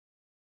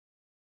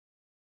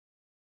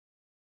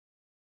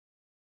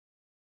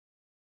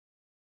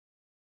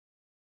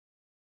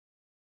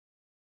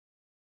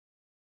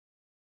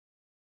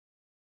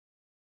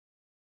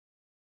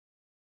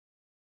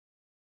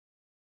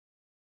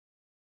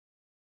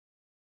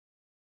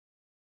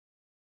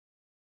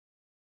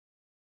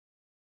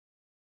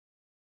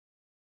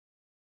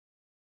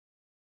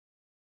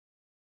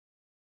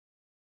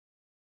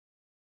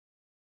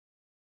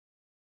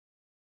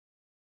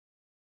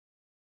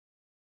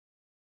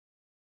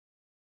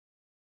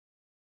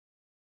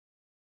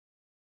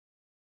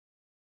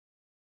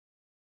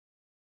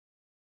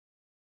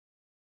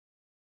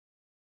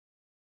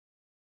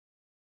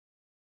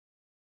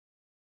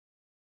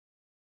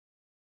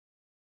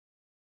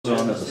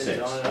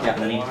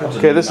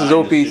Okay, this is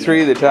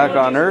OP4, the attack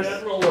on Earth.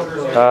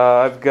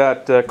 I've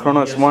got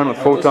Kronos 1 with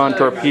photon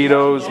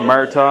torpedoes,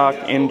 Martok,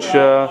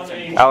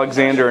 Incha,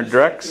 Alexander, and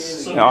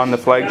Drex on the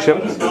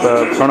flagship,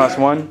 Kronos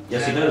 1.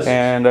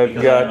 And I've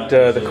got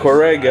the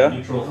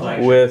Corega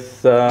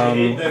with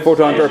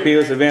photon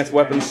torpedoes, advanced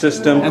weapons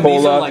system,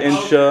 Koloth,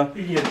 Incha,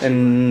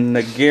 and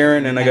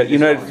Nagarin. And I got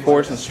United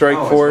Force and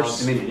Strike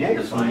Force.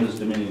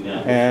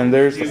 And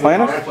there's the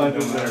planet.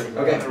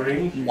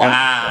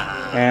 Wow.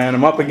 And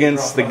I'm up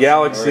against the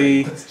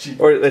Galaxy,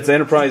 or it's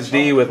Enterprise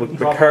D with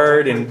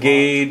Picard and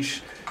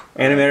Gage,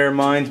 Animator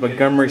Minds,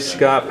 Montgomery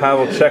Scott,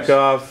 Pavel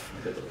Chekhov,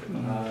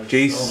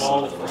 Janice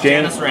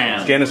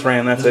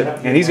Rand, that's it.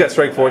 And he's got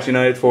Strike Force,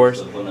 United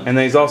Force, and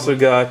then he's also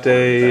got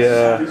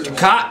a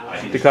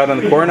Ducat on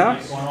the core now.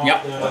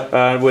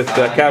 Yep. With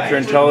Capture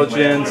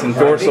Intelligence and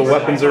Dorsal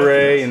Weapons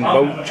Array and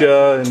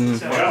Boja and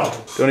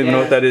don't even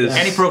know what that is.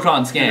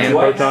 Anti-proton scan.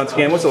 Anti-proton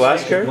scan. What's the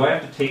last card?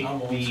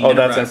 Oh,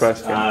 that's Enterprise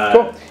scan.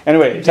 Cool.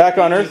 Anyway, attack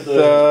on Earth.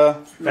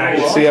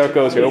 Let's see how it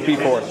goes here.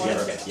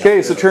 OP4.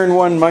 Okay, so turn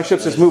 1, my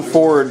ships just moved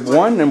forward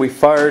 1, and we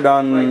fired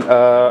on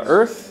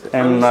Earth,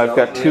 and I've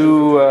got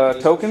 2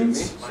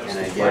 tokens.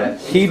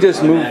 He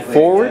just moved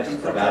forward.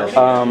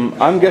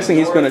 I'm guessing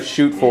he's going to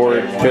shoot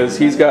forward because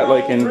he's got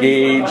like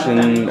engage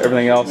and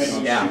everything else.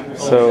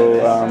 So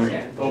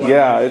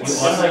yeah,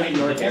 it's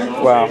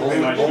wow,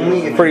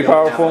 pretty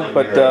powerful.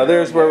 But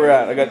there's where we're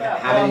at. I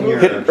got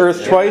hit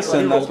Earth twice,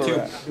 and that's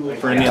where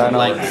we're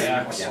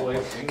at.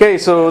 Okay,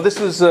 so this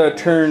was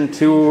turn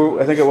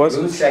 2, I think it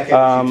was.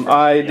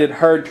 I did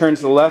hard turn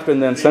to the left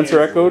and then sensor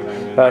echoed.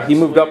 He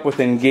moved up with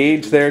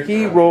engage there.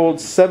 He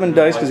rolled 7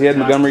 dice because he had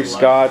Montgomery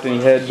Scott and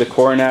he had the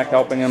Coronac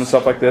helping him and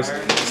stuff like this.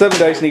 7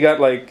 dice and he got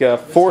like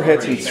 4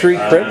 hits and 3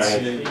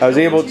 crits. I was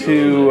able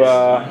to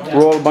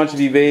roll a bunch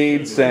of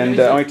evades and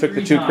only took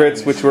the 2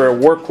 crits, which were a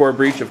warp core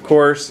breach, of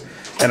course,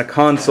 and a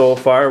console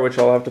fire, which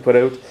I'll have to put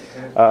out.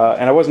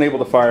 And I wasn't able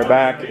to fire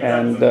back,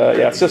 and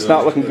yeah, it's just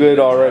not looking good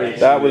already.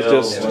 That was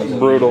just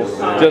brutal,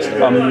 just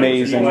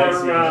amazing.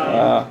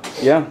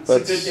 Yeah,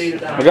 but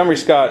Montgomery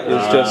Scott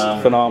is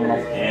just phenomenal.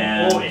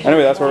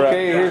 Anyway, that's where we're at.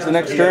 Okay, here's the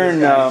next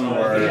turn.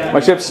 My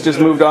ships just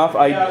moved off.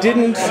 I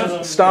didn't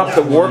stop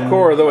the warp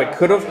core, although I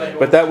could have,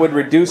 but that would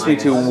reduce me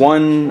to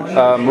 1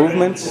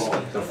 movement.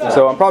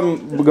 So I'm probably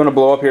going to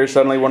blow up here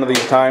suddenly one of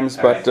these times,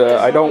 but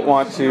I don't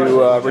want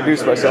to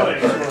reduce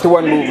myself to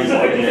 1 movement,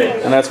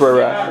 and that's where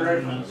we're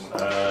at.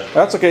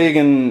 That's okay, you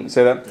can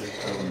say that.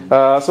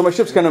 So my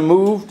ship's kind of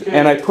moved,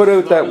 and I put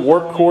out that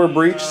warp core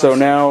breach, so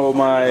now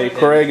my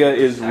Corega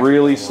is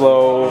really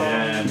slow,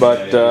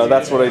 but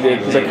that's what I did,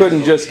 because I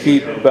couldn't just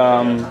keep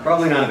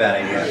probably not a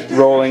bad idea.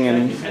 Rolling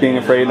and being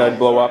afraid I'd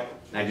blow up.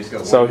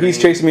 So he's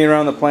chasing me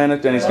around the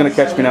planet, and he's going to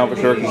catch me now for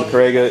sure, because the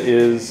Corega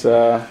is,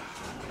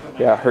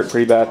 yeah, hurt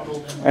pretty bad.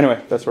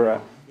 Anyway, that's where we're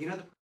at.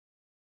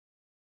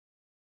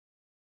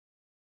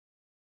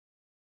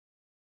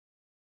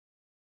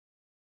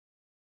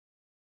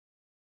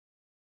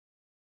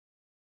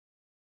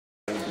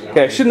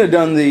 Okay, I shouldn't have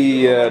done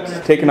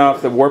the taken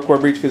off the warp core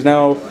breach because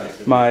now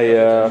my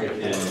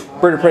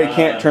bird of prey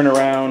can't turn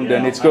around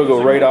and it's going to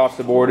go right off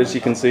the board, as you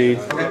can see.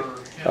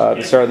 At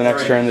the start of the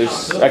next turn,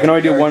 I can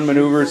only do 1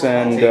 maneuvers,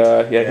 and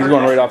yeah, he's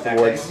going right off the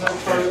board.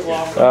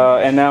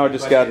 And now I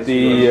just got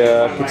the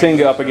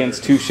Katinga up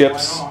against 2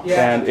 ships,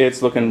 and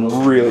it's looking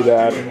really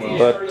bad.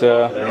 But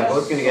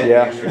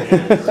yeah,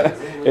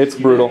 it's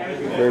brutal,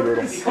 very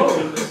brutal.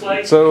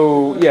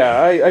 So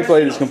yeah, I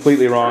played this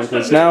completely wrong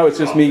because now it's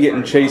just me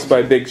getting chased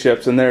by big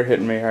ships, and they're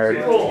hitting me hard.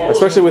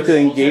 Especially with the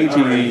engage,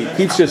 he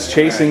keeps just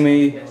chasing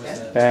me.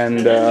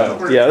 And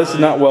yeah, this is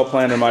not well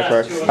planned on my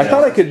part. I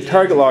thought I could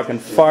target lock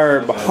and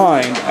fire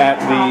behind at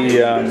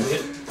the,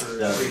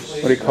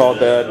 what do you call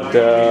that,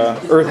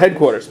 Earth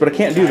headquarters, but I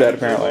can't do that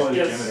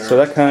apparently. So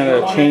that kind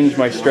of changed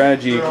my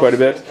strategy quite a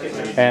bit.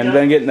 And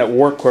then getting that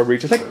warp core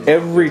breach. I think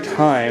every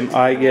time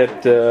I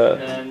get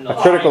a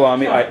critical on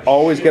me, I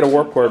always get a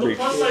warp core breach.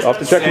 I'll have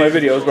to check my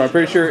videos, but I'm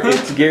pretty sure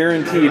it's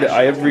guaranteed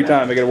every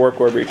time I get a warp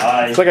core breach.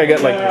 It's like I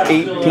get like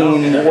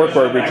 18 warp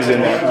core breaches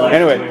in there.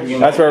 Anyway,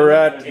 that's where we're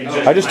at.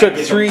 I just took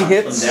 3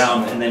 hits,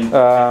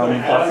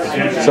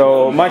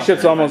 so my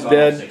ship's almost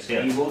dead.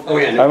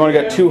 I've only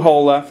got 2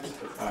 hull left,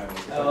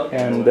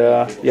 and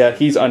yeah,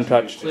 he's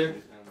untouched.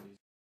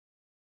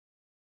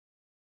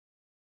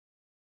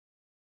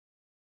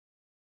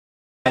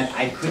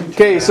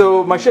 Okay,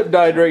 so my ship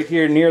died right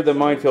here near the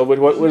minefield, which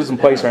was in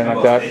place or anything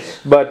like that.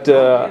 But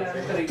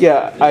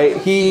yeah,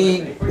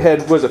 he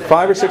had, was it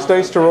 5 or 6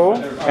 dice to roll,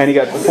 and he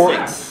got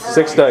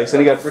 6 dice, and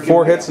he got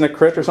 4 hits and a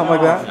crit or something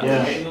like that.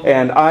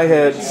 And I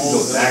had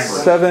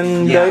 6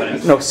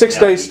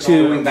 dice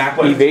to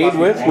evade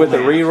with a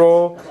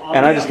reroll,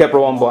 and I just kept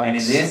rolling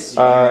blanks.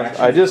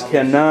 I just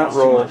cannot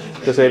roll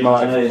to save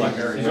my life.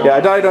 Yeah, I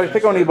died, I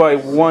think, only by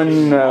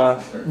 1,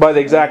 by the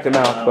exact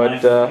amount,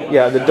 but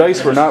yeah, the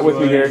dice were not with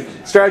me here.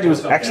 Strategy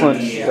was excellent.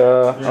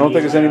 I don't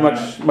think there's any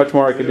much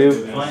more I could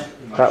do.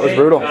 That was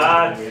brutal.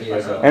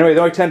 Anyway, I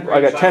got 10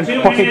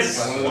 points.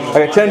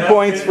 I got 10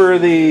 points for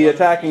the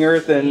attacking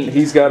Earth, and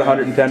he's got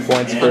 110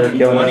 points for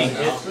killing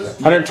us.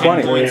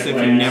 120.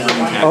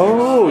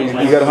 Oh,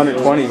 you got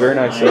 120. Very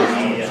nice.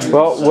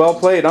 Well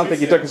played. I don't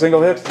think you took a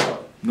single hit.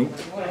 Nope.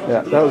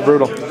 Yeah, that was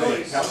brutal.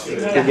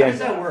 Good game.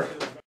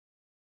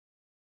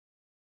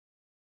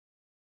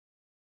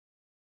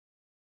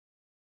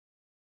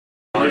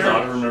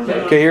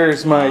 Okay,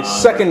 here's my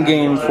second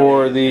game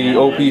for the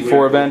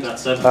OP4 event.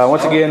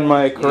 Once again,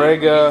 my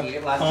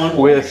Corega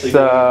with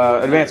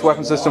advanced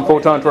weapon system,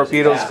 photon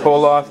torpedoes,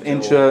 Koloth,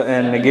 Incha,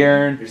 and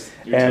Nagarin,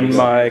 and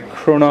my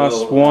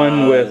Kronos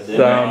 1 with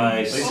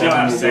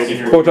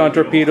photon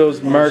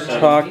torpedoes,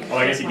 Martok,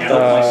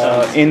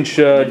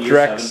 Incha,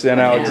 Drex, and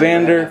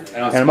Alexander.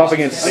 And I'm up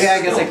against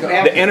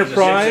the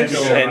Enterprise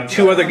and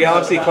 2 other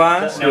Galaxy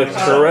class with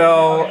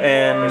Terrell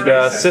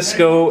and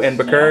Cisco and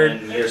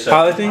Picard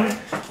piloting.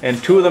 And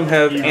 2 of them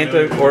have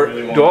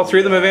do all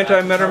 3 of them have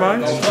anti-matter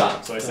mines?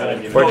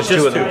 Or just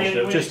 2 of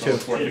them? Just 2.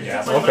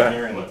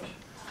 Okay.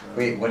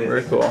 Wait, what is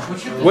Very cool.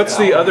 What's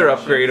the other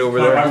upgrade over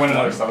there?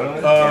 Admiral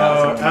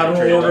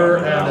Order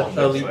and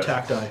Elite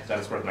Tacti.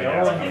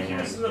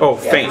 Oh,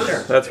 Feint.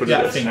 That's what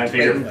it is.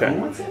 Okay.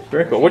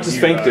 Very cool. What does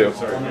Feint do?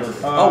 Oh,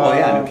 well,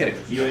 yeah, no kidding.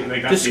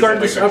 Discard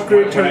this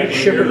upgrade, target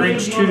ship at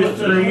range 2 to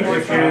 3.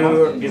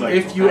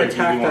 If you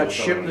attack that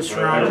ship this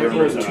round, it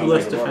rolls 2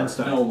 less defense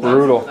die.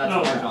 Brutal.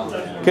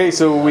 Okay,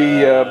 so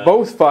we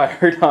both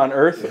fired on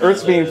Earth.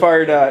 Earth's being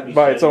fired at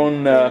by its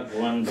own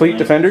fleet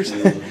defenders.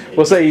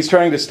 We'll say he's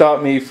trying to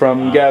stop me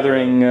from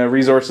gathering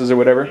resources or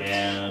whatever.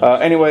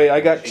 Anyway,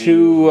 I got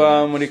 2,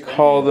 what do you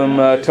call them,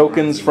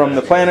 tokens from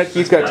the planet.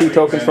 He's got 2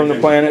 tokens from the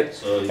planet,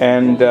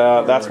 and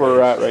that's where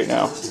we're at right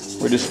now.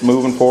 We're just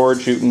moving forward,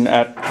 shooting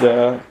at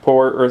the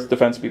poor Earth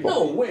defense people.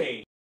 No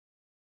way!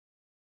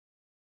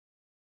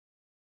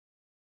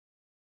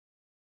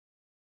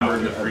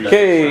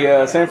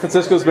 Okay, San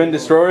Francisco's been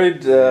destroyed.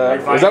 Is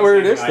that where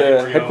it is?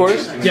 The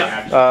headquarters?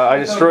 Yeah. I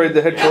destroyed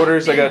the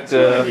headquarters. I got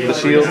the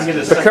shields.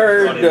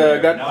 Picard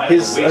got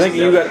his. I think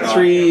you got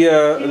 3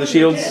 of the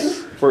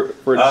shields for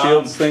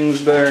shields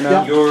things there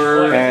now.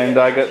 And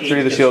I got 3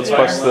 of the shields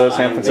plus the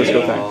San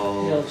Francisco thing.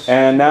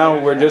 And now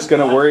we're just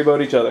going to worry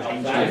about each other.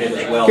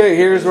 Okay,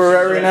 here's where we're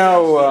at right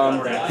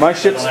now. My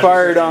ship's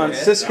fired on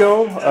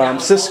Cisco.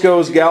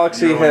 Cisco's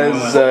Galaxy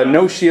has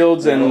no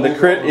shields, and the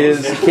crit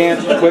is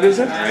what is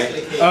it?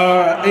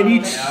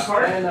 Any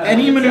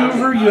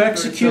maneuver you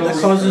execute that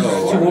causes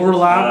to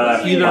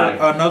overlap either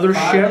another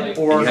ship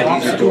or an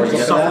obstacle will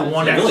suffer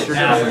 1 extra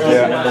damage.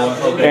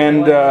 Yeah.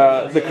 And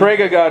the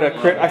Corega got a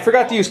crit. I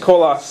forgot to use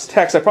Koloth's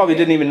text. I probably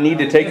didn't even need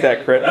to take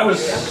that crit. That was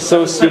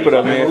so stupid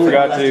of me. I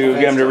forgot to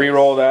get him to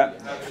re-roll that.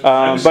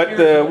 But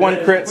the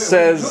 1 crit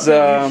says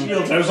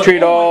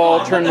treat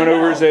all turn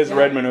maneuvers as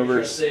red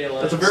maneuvers.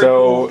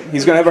 So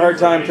he's going to have a hard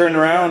time turning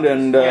around,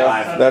 and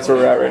that's where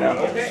we're at right now.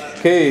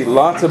 Okay,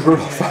 lots of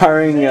brutal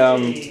firing.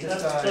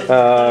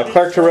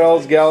 Clark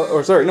Terrell's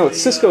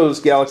it's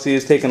Cisco's Galaxy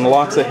has taken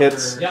lots of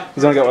hits.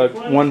 He's only got like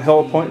 1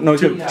 hull point. No,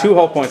 he's got 2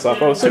 hull points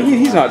off. Oh, so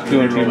he's not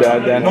doing too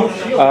bad then.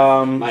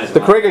 The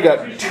Corega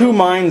got 2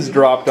 mines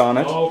dropped on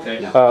it.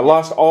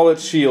 Lost all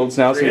its shields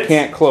now, so he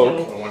can't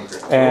cloak.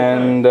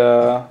 And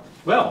yeah,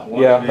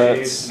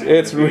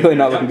 it's really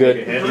not looking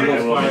good.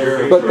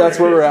 But that's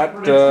where we're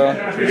at. So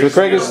the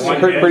Craig is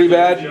hurt pretty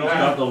bad,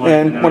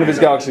 and one of his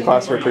Galaxy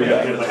classes hurt pretty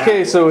bad.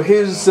 Okay, so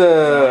his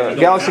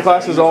Galaxy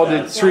classes all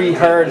did 3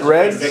 hard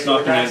reds,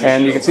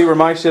 and you can see where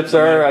my ships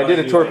are. I did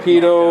a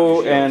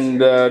torpedo and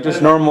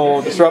just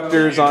normal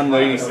disruptors on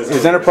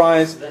his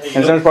Enterprise, and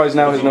his Enterprise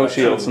now has no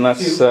shields, and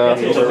that's where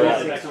we're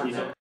at.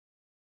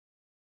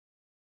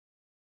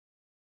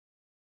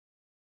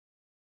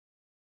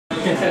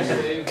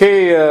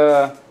 Okay,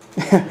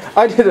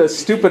 I did a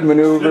stupid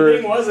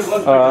maneuver.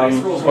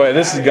 Wait,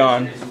 this is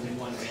gone.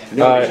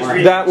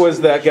 That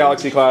was that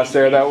Galaxy class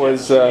there. That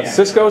was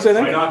Cisco's, I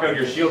think.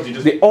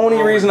 The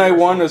only reason I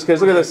won was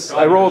because, look at this,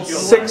 I rolled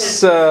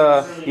 6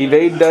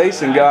 evade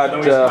dice and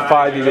got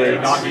 5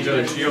 evades.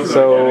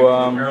 So,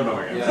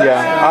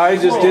 yeah, I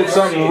just did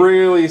something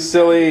really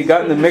silly,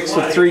 got in the mix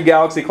with 3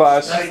 Galaxy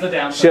class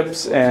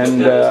ships,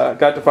 and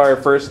got to fire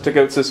first, took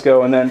out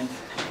Cisco, and then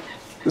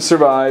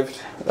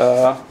survived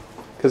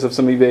because of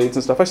some evades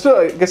and stuff. I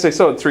guess I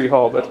still had 3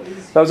 hull, but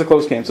that was a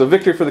close game. So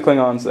victory for the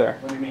Klingons there.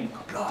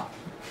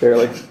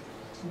 Barely.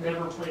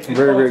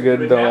 Very, very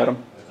good though,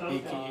 Adam.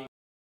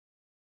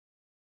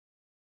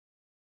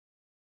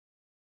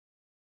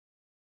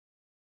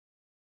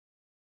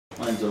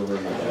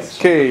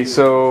 Okay,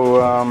 so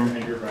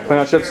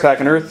Klingon ships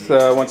attacking Earth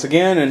once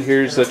again, and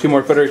here's 2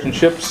 more Federation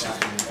ships.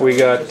 We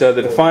got the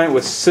Defiant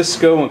with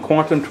Cisco and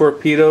quantum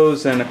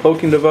torpedoes and a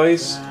cloaking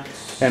device.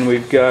 And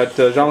we've got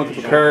Jean-Luc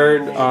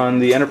Picard on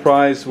the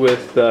Enterprise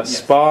with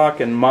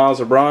Spock and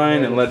Miles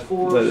O'Brien and Leonard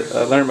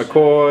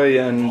McCoy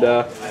and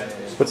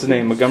what's his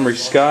name, Montgomery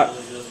Scott,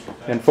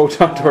 and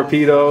photon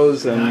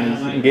torpedoes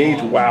and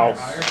engage. Wow.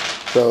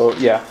 So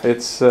yeah,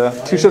 it's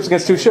 2 ships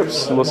against 2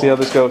 ships, and we'll see how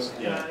this goes.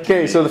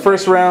 Okay, so the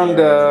first round,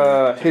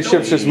 his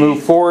ships just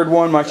moved forward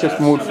 1, my ships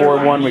moved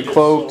forward 1. We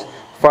cloaked.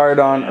 fired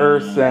on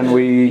Earth, and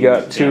we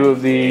got 2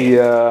 of the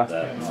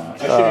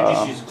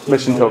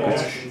mission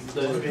tokens.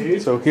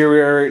 So here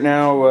we are right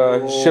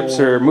now. Ships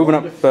are moving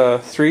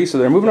up 3, so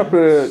they're moving up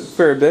a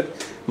fair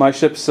bit. My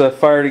ship's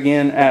fired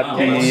again at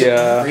the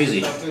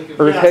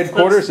Earth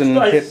headquarters and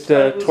hit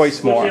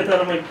twice more.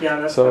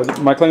 So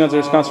my Klingons are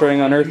just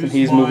concentrating on Earth, and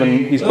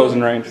he's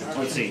closing range.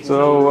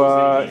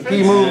 So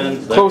he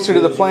moved closer to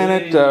the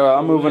planet.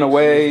 I'm moving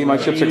away. My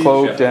ships are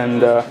cloaked,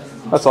 and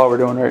that's all we're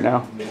doing right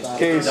now.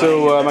 Okay,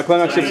 so my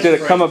Klingon ships did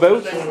a come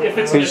about.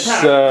 His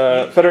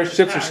Federation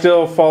ships are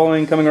still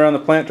coming around the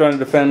planet, trying to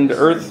defend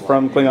Earth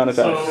from Klingon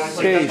attack.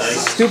 Okay,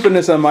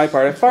 stupidness on my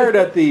part. I fired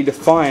at the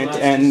Defiant,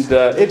 and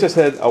it just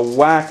had a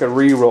whack of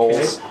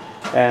re-rolls.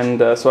 And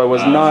so I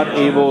was not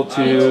able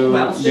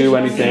to do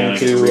anything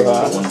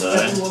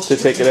to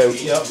take it out.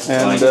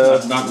 And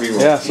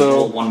yeah,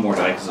 so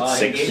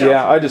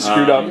yeah, I just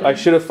screwed up. I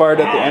should have fired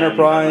at the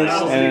Enterprise,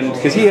 and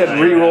because he had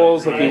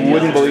re-rolls like you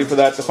wouldn't believe for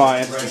that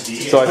Defiant.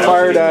 So I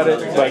fired at it,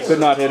 but I could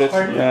not hit it,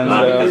 and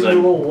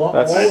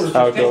that's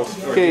how it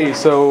goes. Okay,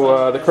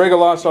 so the Korega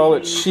lost all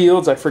its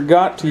shields. I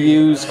forgot to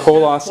use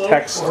Koloss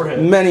text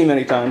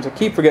many times. I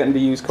keep forgetting to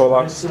use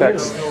Koloss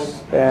text,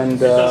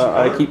 and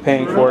I keep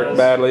paying for it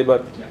badly,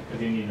 but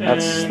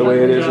that's the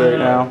way it is right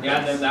now.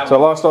 So I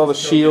lost all the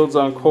shields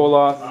on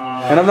Koloth,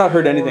 and I've not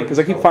heard anything because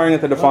I keep firing at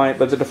the Defiant,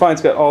 but the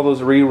Defiant's got all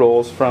those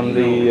re-rolls from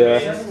the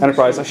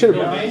Enterprise. I should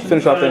have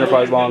finished off the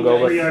Enterprise long ago,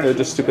 but it was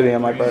just stupidity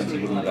on my part.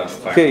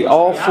 Okay,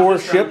 all 4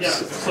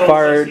 ships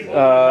fired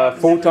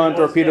photon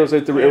torpedoes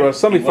at the.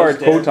 Somebody fired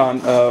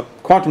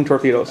quantum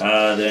torpedoes.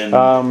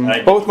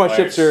 Both my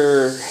ships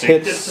are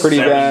hit pretty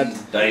bad.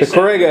 The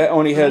Korega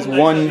only has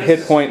 1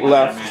 hit point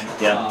left,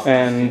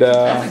 and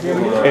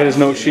it has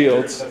no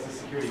shields.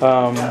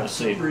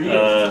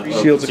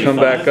 Shields have come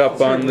back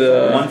up on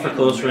the 1 for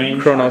close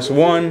range, Kronos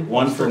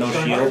 1 for no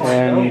shield,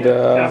 and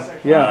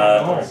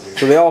yeah,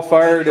 so they all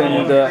fired,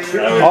 and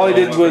all I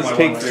did was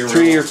take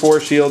 3 or 4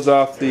 shields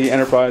off the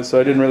Enterprise, so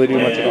I didn't really do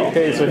much at all.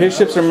 Okay, so his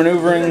ships are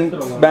maneuvering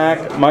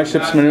back, my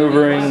ship's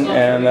maneuvering,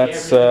 and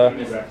that's kind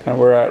of where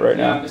we're at right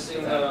now.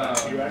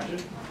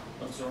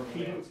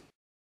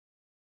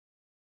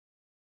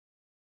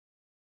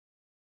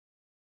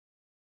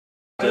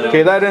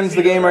 Okay, that ends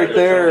the game right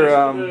there.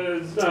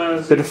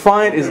 The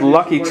Defiant is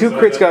lucky. 2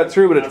 crits got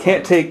through, but it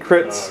can't take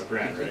crits.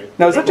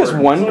 Now, is that just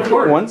 1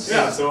 crit once?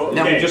 No,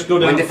 just go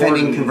down. When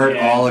defending, convert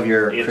all of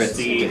your crits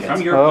to hits.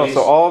 Oh,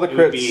 so all the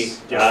crits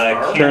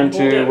turn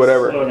to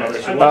whatever.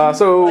 Yeah,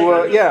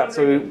 so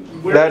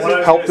that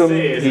helped him.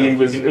 It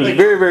was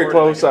very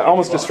close. I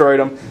almost destroyed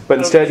him, but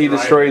instead he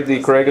destroyed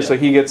the Korega, so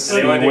he gets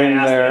the win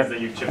there.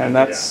 And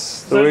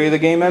that's the way the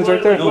game ends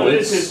right there.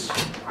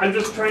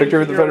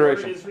 Victory of the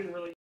Federation.